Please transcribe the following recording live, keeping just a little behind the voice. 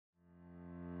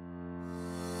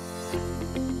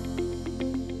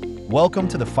Welcome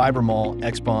to the FiberMall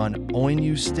XBON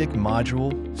ONU Stick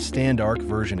Module Stand-Arc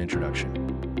version introduction.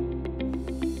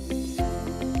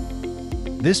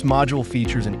 This module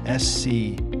features an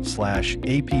SC/APC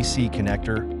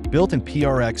connector built in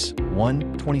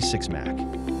PRX-126 MAC.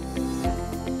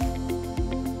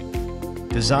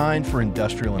 Designed for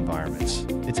industrial environments,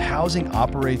 its housing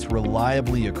operates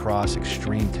reliably across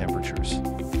extreme temperatures.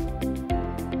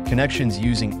 Connections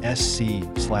using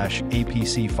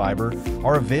SC/APC fiber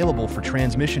are available for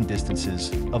transmission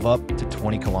distances of up to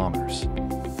 20 kilometers.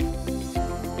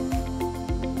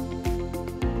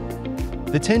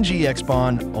 The 10G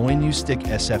XBON ONU Stick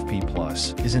SFP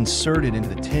Plus is inserted into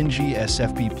the 10G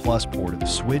SFP Plus port of the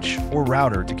switch or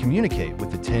router to communicate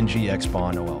with the 10G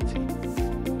XBON OLT.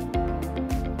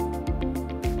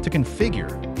 To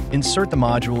configure, insert the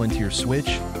module into your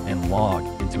switch and log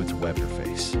into its web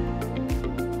interface.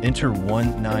 Enter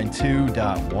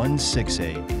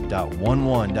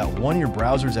 192.168.11.1 in your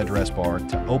browser's address bar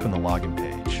to open the login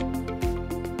page.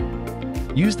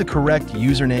 Use the correct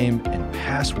username and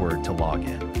password to log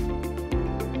in.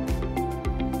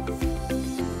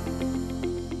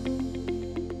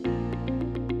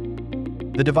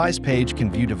 The device page can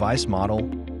view device model,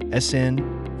 SN,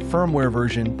 firmware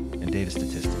version, and data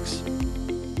statistics.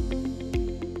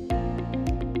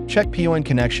 Check PON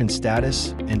connection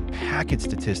status and packet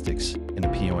statistics in the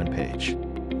PON page.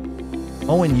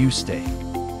 ONU state: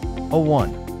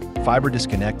 01, fiber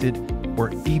disconnected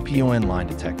or EPON line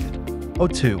detected.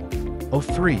 02,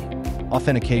 03,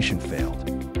 authentication failed.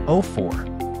 04,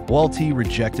 OLT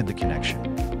rejected the connection.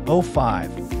 05,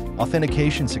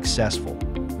 authentication successful,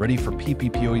 ready for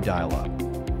PPPoE dial-up.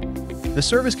 The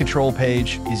service control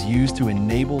page is used to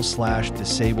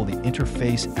enable/disable the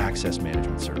interface access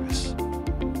management service.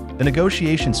 The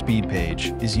negotiation speed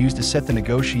page is used to set the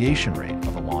negotiation rate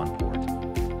of the LAN port.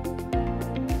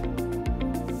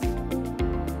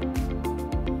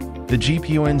 The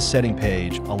GPON setting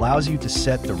page allows you to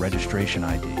set the registration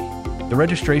ID. The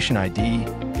registration ID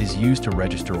is used to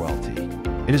register OLT.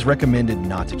 It is recommended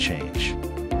not to change.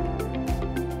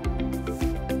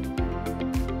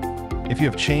 If you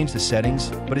have changed the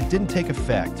settings, but it didn't take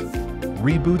effect,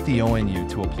 reboot the ONU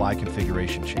to apply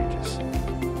configuration changes.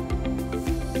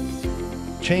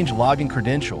 Change login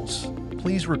credentials.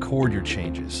 Please record your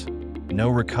changes. No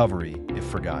recovery if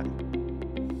forgotten.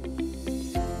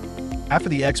 After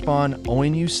the XBON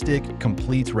ONU stick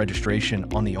completes registration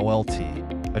on the OLT,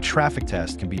 a traffic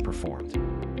test can be performed.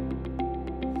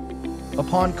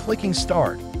 Upon clicking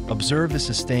Start, observe the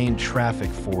sustained traffic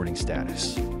forwarding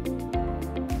status.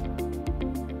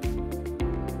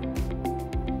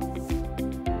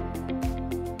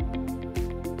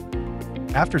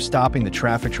 After stopping the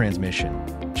traffic transmission,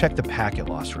 check the packet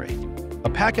loss rate. A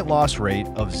packet loss rate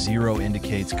of 0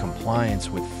 indicates compliance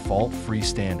with fault-free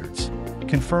standards,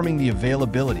 confirming the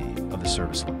availability of the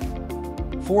service line.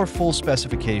 For full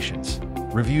specifications,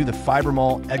 review the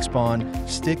FiberMall XBON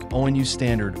Stick ONU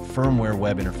Standard Firmware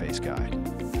Web Interface Guide.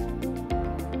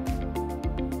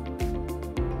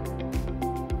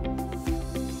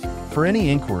 For any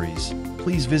inquiries,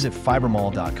 please visit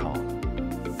FiberMall.com.